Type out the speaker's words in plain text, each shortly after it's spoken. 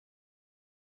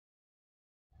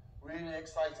Really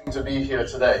exciting to be here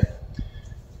today.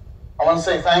 I want to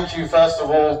say thank you first of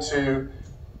all to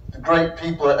the great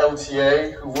people at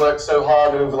LTA who've worked so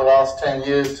hard over the last 10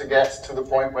 years to get to the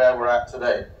point where we're at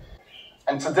today.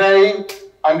 And today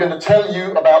I'm going to tell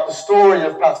you about the story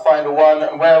of Pathfinder One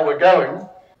and where we're going.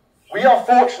 We are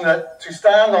fortunate to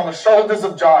stand on the shoulders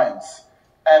of giants,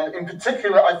 and in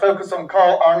particular I focus on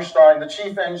Carl Arnstein, the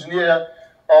chief engineer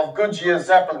of Goodyear's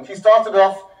Zeppelin. He started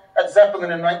off at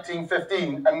Zeppelin in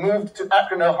 1915 and moved to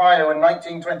Akron, Ohio in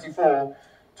 1924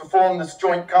 to form this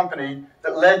joint company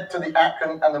that led to the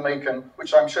Akron and the Macon,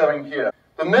 which I'm showing here.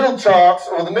 The middle chart,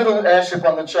 or the middle airship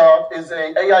on the chart, is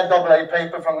a AIAA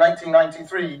paper from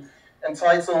 1993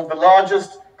 entitled The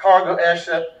Largest Cargo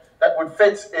Airship That Would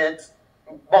Fit at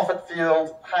Moffett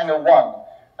Field Hangar 1.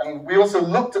 And we also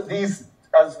looked at these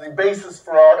as the basis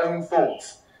for our own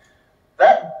thoughts.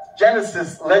 That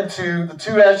genesis led to the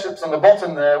two airships on the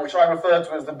bottom there, which I refer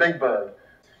to as the Big Bird.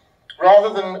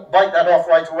 Rather than bite that off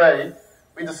right away,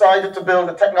 we decided to build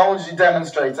a technology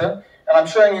demonstrator, and I'm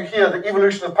showing you here the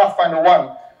evolution of Pathfinder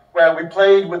One, where we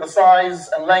played with the size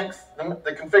and length,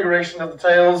 the configuration of the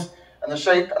tails, and the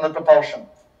shape and the propulsion.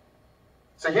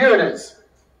 So here it is.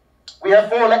 We have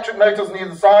 4 electric motors on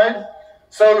either side,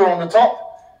 solar on the top.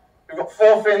 We've got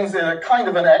 4 fins in a kind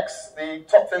of an X. The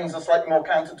top fins are slightly more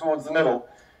canted towards the middle.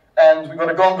 And we've got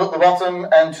a gondola at the bottom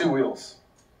and 2 wheels.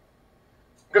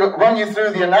 I'm going to run you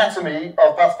through the anatomy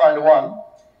of Pathfinder One.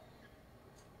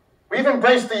 We've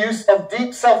embraced the use of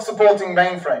deep self-supporting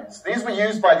mainframes. These were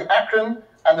used by the Akron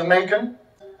and the Macon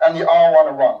and the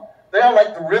R101. They are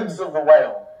like the ribs of the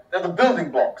whale. They're the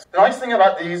building blocks. The nice thing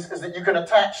about these is that you can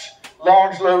attach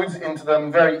large loads into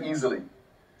them very easily.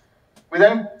 We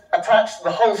then attach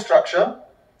the hull structure.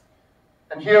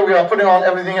 And here we are putting on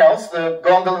everything else, the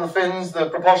gondola, the fins, the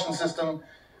propulsion system,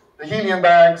 the helium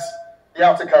bags, the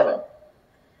outer cover.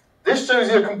 This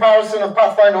shows you a comparison of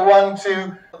Pathfinder One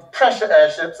to pressure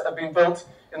airships that have been built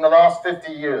in the last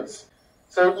 50 years.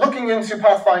 So looking into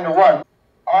Pathfinder One,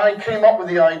 I came up with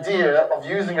the idea of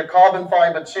using a carbon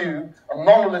fiber tube, a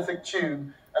monolithic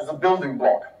tube, as a building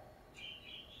block.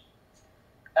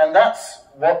 And that's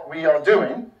what we are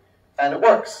doing, and it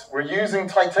works. We're using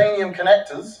titanium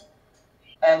connectors.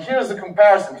 And here's the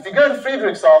comparison. If you go to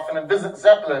Friedrichshafen and visit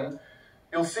Zeppelin,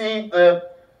 you'll see the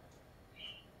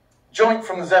joint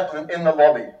from the Zeppelin in the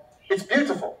lobby. It's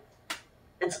beautiful.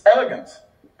 It's elegant.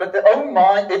 But oh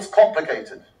my, it's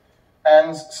complicated.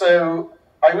 And so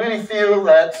I really feel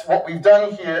that what we've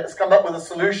done here is come up with a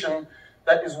solution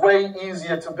that is way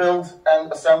easier to build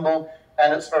and assemble,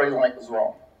 and it's very light as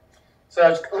well. So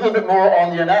a little bit more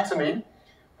on the anatomy.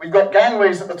 We've got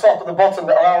gangways at the top and the bottom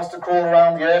that allow us to crawl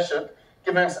around the airship,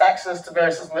 giving us access to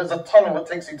various systems. There's a tunnel that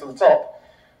takes you to the top.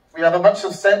 We have a bunch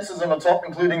of sensors on the top,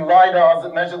 including LiDARs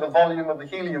that measure the volume of the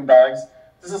helium bags.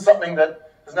 This is something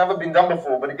that has never been done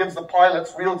before, but it gives the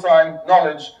pilots real-time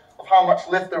knowledge of how much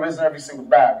lift there is in every single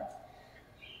bag.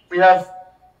 We have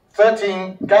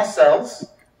 13 gas cells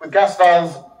with gas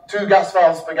valves, 2 gas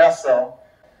valves per gas cell,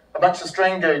 a bunch of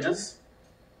strain gauges.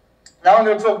 Now I'm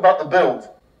going to talk about the build.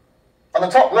 On the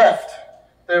top left,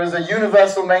 there is a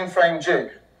universal mainframe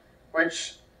jig,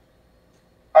 which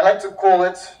I like to call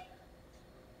it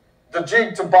the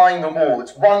jig to bind them all.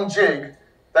 It's one jig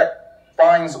that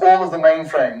binds all of the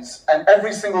mainframes, and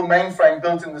every single mainframe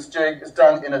built in this jig is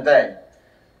done in a day.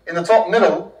 In the top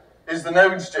middle is the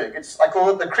nose jig. I call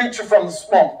it the creature from the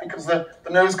swamp because the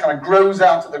nose kind of grows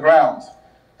out of the ground.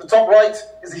 The top right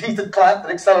is a heated clamp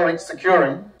that accelerates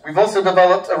securing. We've also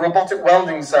developed a robotic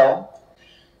welding cell.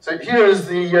 So here is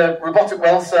the robotic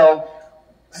weld cell.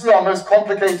 This is our most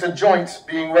complicated joint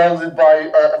being welded by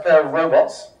a pair of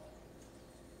robots.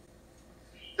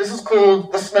 This is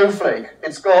called the snowflake.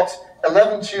 It's got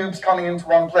 11 tubes coming into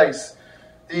one place.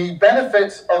 The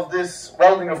benefit of this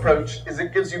welding approach is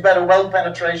it gives you better weld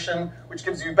penetration, which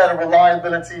gives you better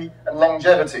reliability and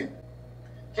longevity.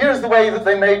 Here's the way that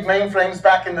they made mainframes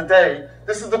back in the day.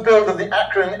 This is the build of the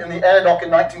Akron in the air dock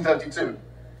in 1932.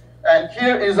 And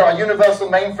here is our universal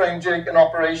mainframe jig in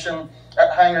operation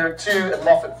at Hangar 2 at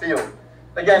Moffett Field.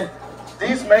 Again,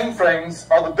 these mainframes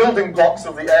are the building blocks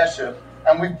of the airship,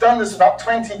 and we've done this about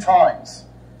 20 times.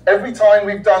 Every time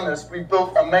we've done this, we've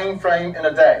built a mainframe in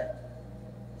a day.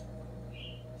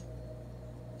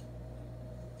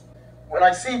 When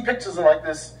I see pictures like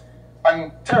this,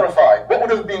 I'm terrified. What would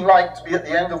it have been like to be at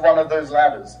the end of one of those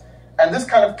ladders? And this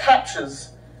kind of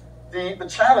captures the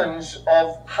challenge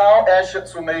of how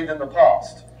airships were made in the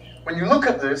past. When you look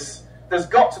at this, there's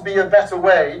got to be a better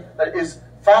way that is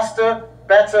faster,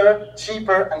 better,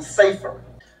 cheaper, and safer.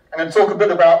 I'm going to talk a bit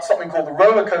about something called the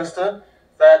Rollercoaster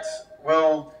that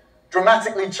will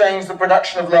dramatically change the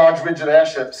production of large rigid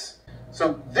airships.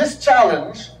 So this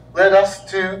challenge led us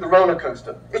to the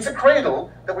Rollercoaster. It's a cradle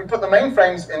that we put the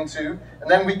mainframes into, and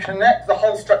then we connect the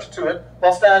whole structure to it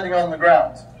while standing on the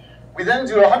ground. We then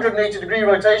do a 180-degree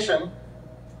rotation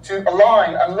to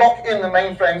align and lock in the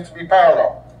mainframes to be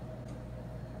parallel.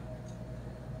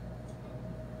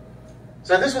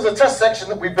 So this was a test section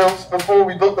that we built before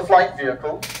we built the flight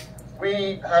vehicle.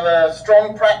 We have a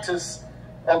strong practice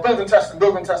of build and test and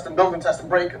build and test and build and test and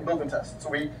break and build and test. So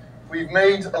we've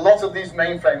made a lot of these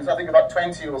mainframes, I think about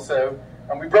 20 or so,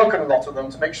 and we've broken a lot of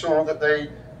them to make sure that they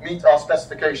meet our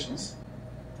specifications.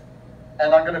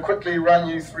 And I'm going to quickly run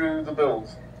you through the build.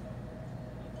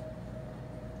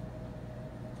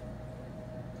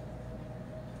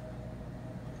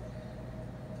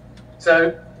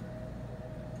 So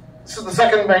this is the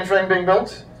second mainframe being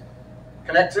built,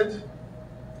 connected.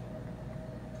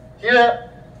 Here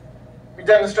we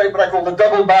demonstrate what I call the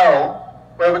double barrel,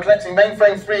 where we're connecting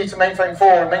mainframe 3 to mainframe 4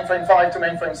 and mainframe 5 to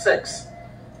mainframe 6.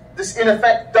 This in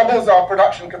effect doubles our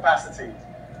production capacity.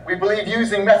 We believe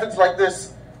using methods like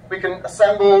this, we can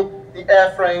assemble the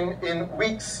airframe in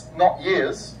weeks, not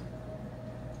years,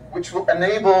 which will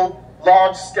enable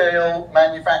large-scale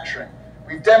manufacturing.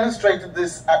 We've demonstrated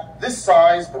this at this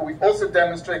size, but we've also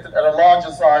demonstrated at a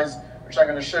larger size, which I'm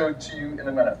going to show to you in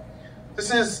a minute.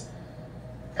 This is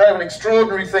kind of an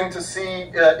extraordinary thing to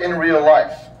see in real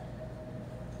life.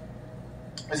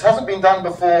 This hasn't been done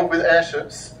before with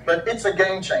airships, but it's a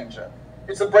game changer.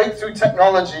 It's a breakthrough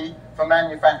technology for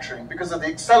manufacturing because of the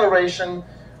acceleration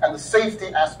and the safety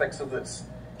aspects of this.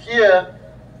 Here,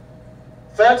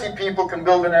 30 people can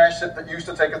build an airship that used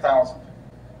to take 1,000.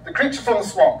 The creature from the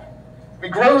swamp. We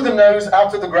grow the nose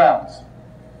out of the ground.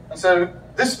 And so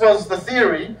this was the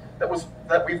theory that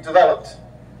we've developed,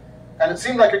 and it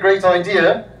seemed like a great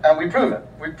idea, and we've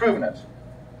proven it.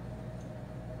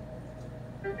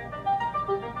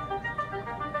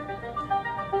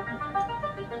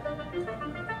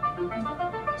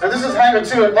 So this is Hangar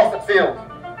 2 at Moffett Field.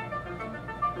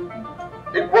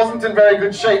 It wasn't in very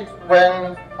good shape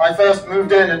when I first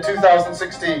moved in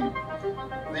 2016.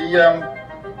 The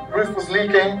roof was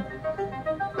leaking,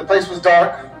 the place was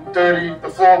dark, dirty, the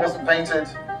floor wasn't painted.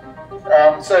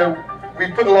 So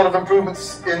we put a lot of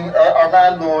improvements in. Our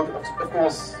landlord, of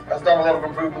course, has done a lot of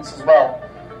improvements as well.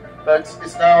 But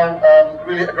it's now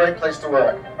really a great place to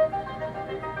work.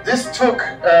 This took,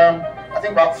 I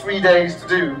think, about 3 days to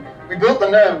do. We built the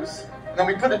nose, and then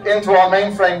we put it into our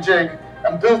mainframe jig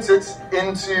and built it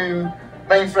into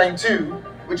mainframe 2,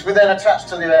 which we then attached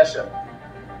to the airship.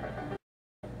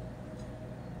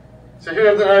 So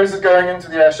here the nose is going into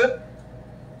the airship.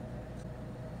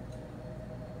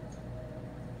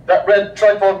 That red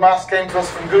tripod mast came to us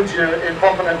from Goodyear in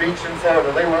Pompano Beach in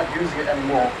Florida. They weren't using it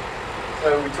anymore.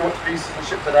 So we tore it to pieces and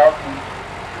shipped it out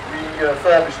and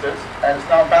refurbished it. And it's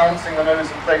now balancing the nose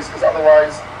in place because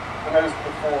otherwise the nose would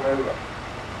have fallen over.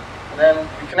 And then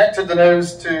we connected the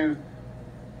nose to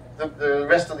the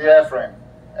rest of the airframe.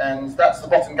 And that's the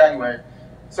bottom gangway.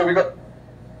 So we've got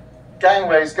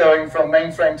gangways going from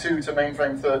mainframe 2 to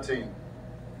mainframe 13.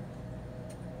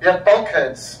 We have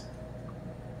bulkheads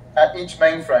at each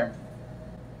mainframe.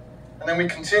 And then we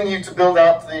continue to build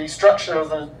out the structure of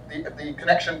the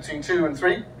connection between 2 and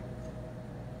 3.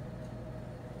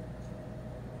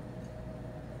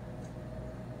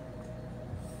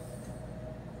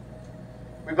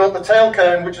 We built the tail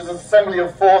cone, which is an assembly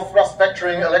of 4 thrust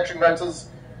vectoring electric motors,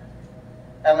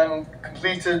 and then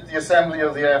completed the assembly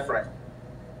of the airframe.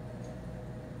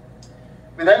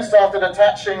 We then started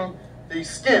attaching the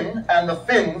skin and the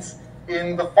fins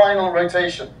in the final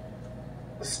rotation.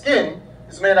 The skin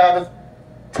is made out of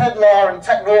Tedlar and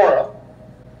Technora.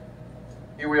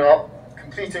 Here we are,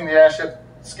 completing the airship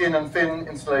skin and fin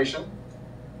installation.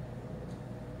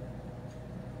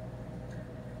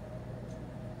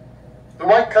 The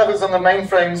white covers on the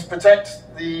mainframes protect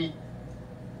the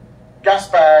gas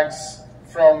bags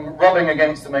from rubbing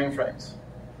against the mainframes.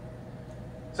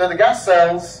 So the gas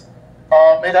cells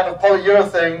are made out of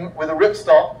polyurethane with a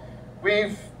ripstop.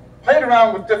 We've played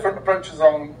around with different approaches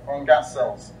on gas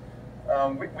cells.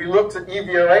 We looked at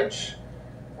EVOH,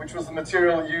 which was the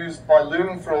material used by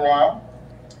Loon for a while.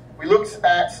 We looked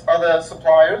at other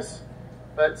suppliers,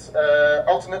 but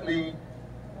ultimately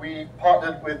we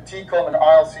partnered with TCOM and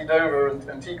ILC Dover,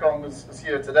 and TCOM is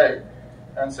here today.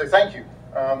 And so thank you.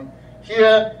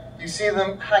 Here you see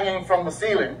them hanging from the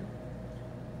ceiling.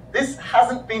 This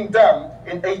hasn't been done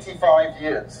in 85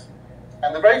 years.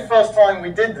 And the very first time we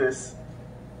did this,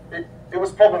 it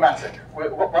was problematic.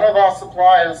 One of our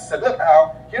suppliers said, look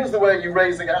Al, here's the way you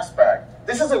raise a gas bag.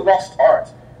 This is a lost art.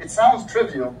 It sounds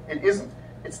trivial, it isn't.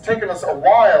 It's taken us a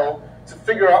while to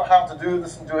figure out how to do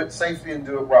this and do it safely and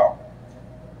do it well.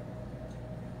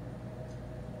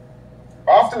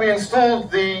 After we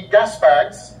installed the gas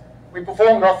bags, we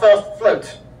performed our first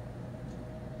float.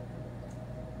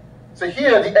 So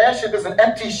here, the airship is an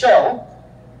empty shell,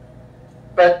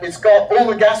 but it's got all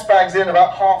the gas bags in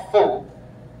about half full,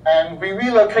 and we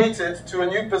relocate it to a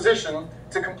new position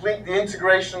to complete the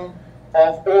integration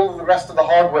of all of the rest of the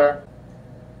hardware.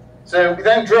 So we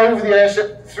then drove the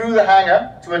airship through the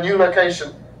hangar to a new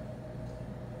location.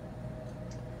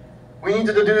 We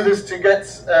needed to do this to get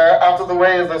out of the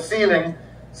way of the ceiling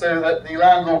so that the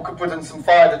landlord could put in some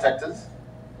fire detectors.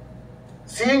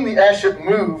 Seeing the airship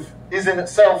move is in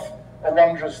itself a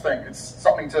wondrous thing. It's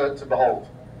something to behold.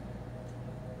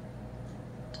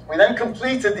 We then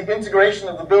completed the integration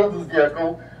of the build of the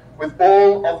vehicle with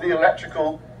all of the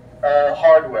electrical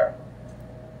hardware.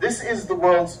 This is the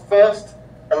world's first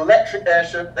electric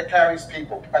airship that carries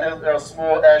people. I know there are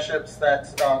small airships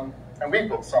that, and we've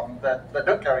built some that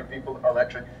don't carry people that are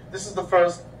electric. This is the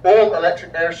first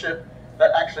all-electric airship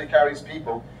that actually carries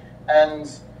people. And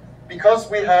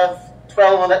because we have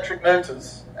 12 electric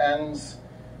motors, and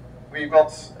we've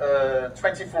got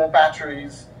 24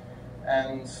 batteries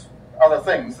and other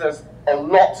things, there's a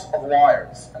lot of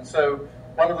wires. And so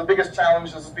one of the biggest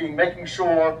challenges has been making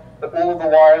sure that all of the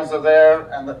wires are there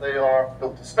and that they are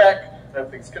built to spec,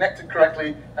 everything's connected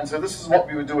correctly, and so this is what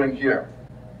we were doing here.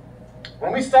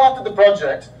 When we started the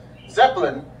project,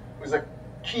 Zeppelin was a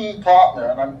key partner,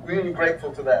 and I'm really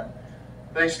grateful to them.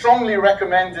 They strongly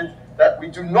recommended that we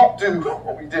do not do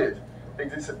what we did. They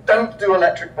said, don't do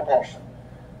electric propulsion.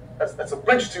 That's a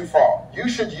bridge too far. You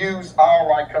should use our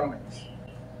Lycomings.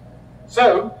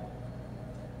 So,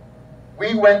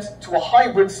 we went to a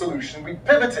hybrid solution. We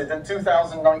pivoted in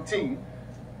 2019,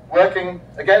 working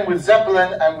again with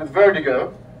Zeppelin and with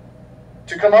Vertigo,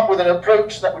 to come up with an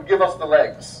approach that would give us the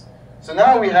legs. So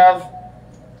now we have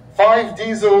 5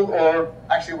 diesel, or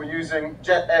actually we're using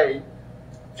Jet A,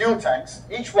 fuel tanks.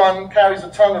 Each one carries a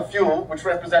ton of fuel, which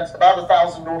represents about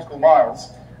 1,000 nautical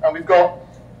miles. And we've got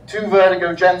 2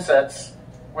 Vertigo gensets,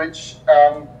 which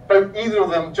either of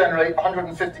them generate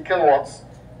 150 kilowatts.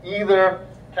 Either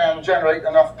can generate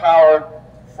enough power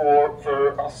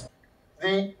for us.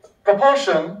 The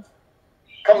propulsion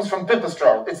comes from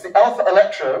pipistrel. It's the Alpha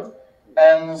Electro,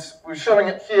 and we're showing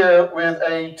it here with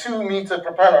a 2-meter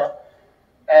propeller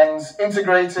and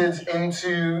integrated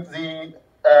into the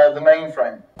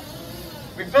mainframe.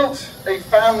 We built a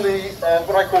family of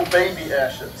what I call baby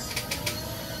airships.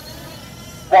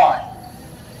 Why?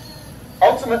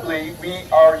 Ultimately, we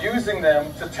are using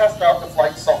them to test out the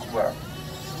flight software.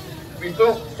 We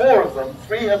built 4 of them.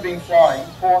 3 have been flying.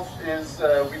 4th is,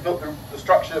 we built the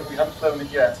structure, we haven't flown it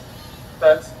yet.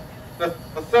 But the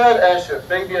 3rd airship,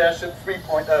 Baby Airship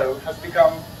 3.0, has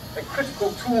become a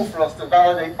critical tool for us to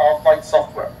validate our flight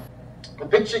software. The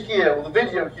picture here, or the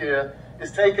video here,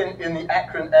 is taken in the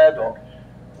Akron Air Dock,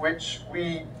 which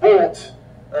we bought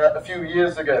a few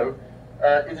years ago.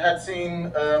 It had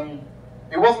seen,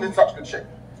 it wasn't in such good shape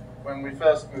when we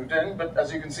first moved in, but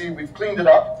as you can see, we've cleaned it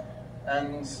up,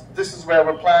 and this is where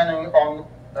we're planning on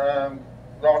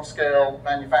large-scale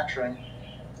manufacturing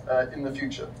in the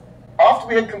future. After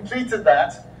we had completed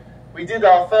that, we did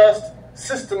our first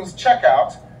systems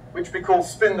checkout, which we call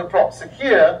spin the prop. So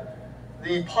here,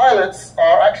 the pilots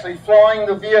are actually flying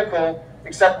the vehicle,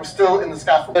 except we're still in the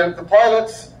scaffold. So the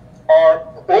pilots are,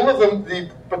 all of them,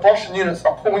 the propulsion units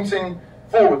are pointing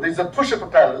forward. These are pusher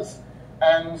propellers,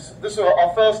 and this is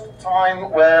our first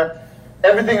time where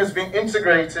everything has been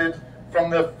integrated from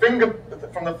the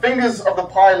fingers of the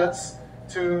pilots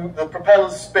to the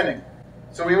propellers spinning.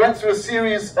 So we went through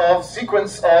a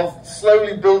sequence of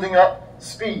slowly building up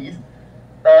speed,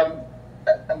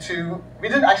 we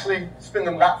didn't actually spin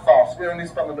them that fast. We only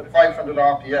spun them at 500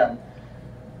 RPM.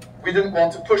 We didn't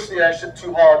want to push the airship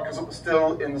too hard because it was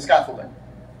still in the scaffolding.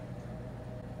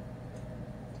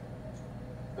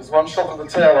 There's one shot of the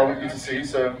tail I want you to see,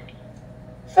 so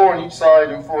 4 on each side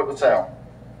and 4 at the tail.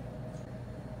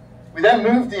 We then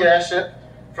moved the airship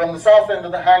from the south end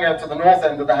of the hangar to the north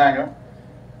end of the hangar.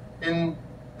 In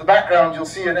the background, you'll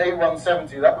see an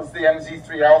A170. That was the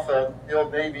MZ3 Alpha, the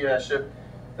old Navy airship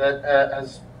that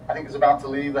I think is about to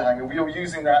leave the hangar. We were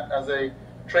using that as a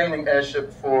training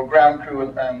airship for ground crew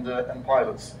and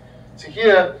pilots. So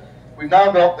here, we've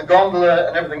now got the gondola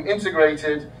and everything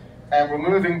integrated, and we're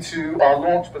moving to our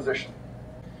launch position.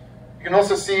 You can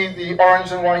also see the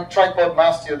orange and white tripod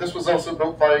mast here. This was also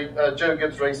built by Joe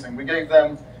Gibbs Racing. We gave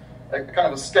them a kind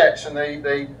of a sketch, and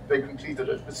they completed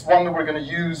it. It's one that we're going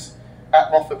to use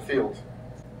at Moffett Field.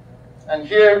 And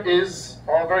here is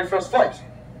our very first flight.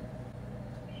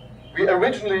 We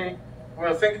originally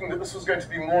were thinking that this was going to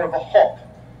be more of a hop,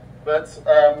 but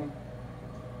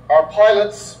our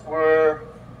pilots were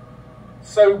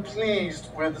so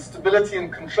pleased with the stability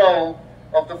and control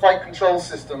of the flight control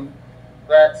system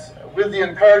that with the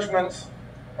encouragement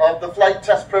of the flight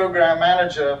test program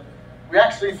manager, we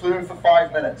actually flew for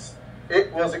 5 minutes.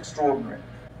 It was extraordinary.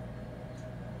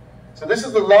 So this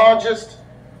is the largest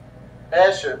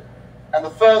airship and the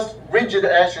first rigid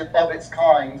airship of its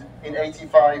kind in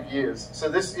 85 years. So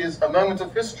this is a moment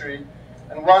of history,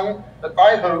 and one that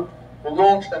I hope will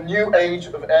launch a new age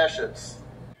of airships.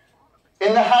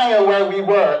 In the hangar where we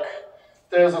work,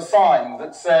 there's a sign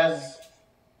that says,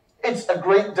 "It's a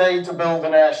great day to build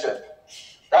an airship."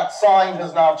 That sign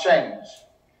has now changed.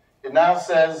 It now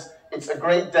says, "It's a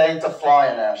great day to fly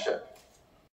an airship."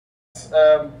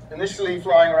 Initially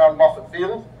flying around Moffett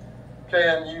Field,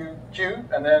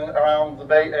 KNUQ, and then around the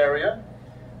Bay Area,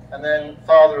 and then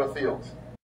farther afield.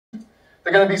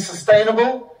 They're going to be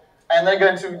sustainable, and they're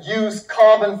going to use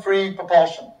carbon-free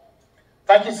propulsion.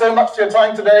 Thank you so much for your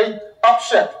time today. Up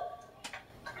ship!